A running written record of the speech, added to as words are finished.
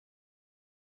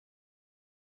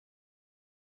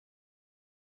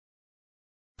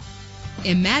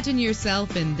Imagine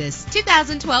yourself in this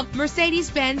 2012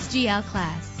 Mercedes-Benz GL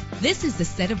Class. This is the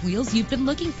set of wheels you've been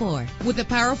looking for, with a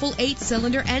powerful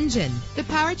 8-cylinder engine. The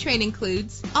powertrain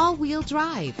includes all-wheel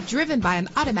drive, driven by an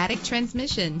automatic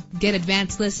transmission. Get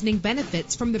advanced listening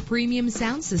benefits from the premium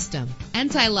sound system.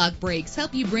 Anti-lock brakes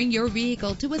help you bring your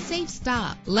vehicle to a safe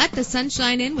stop. Let the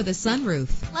sunshine in with a sunroof.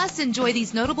 Plus, enjoy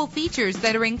these notable features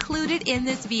that are included in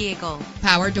this vehicle: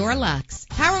 power door locks,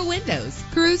 power windows,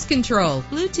 cruise control,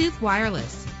 Bluetooth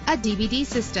wireless, a DVD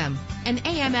system, an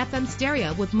AM/FM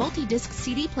stereo with multi-disc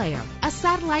CD player, a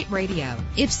satellite radio.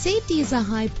 If safety is a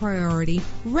high priority,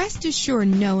 rest assured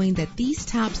knowing that these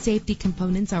top safety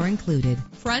components are included: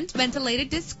 front ventilated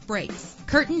disc brakes,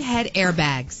 curtain head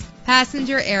airbags,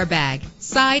 passenger airbag,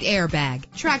 side airbag,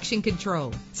 traction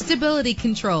control, stability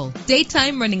control,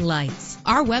 daytime running lights.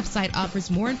 Our website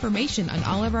offers more information on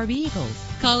all of our vehicles.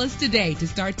 Call us today to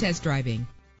start test driving.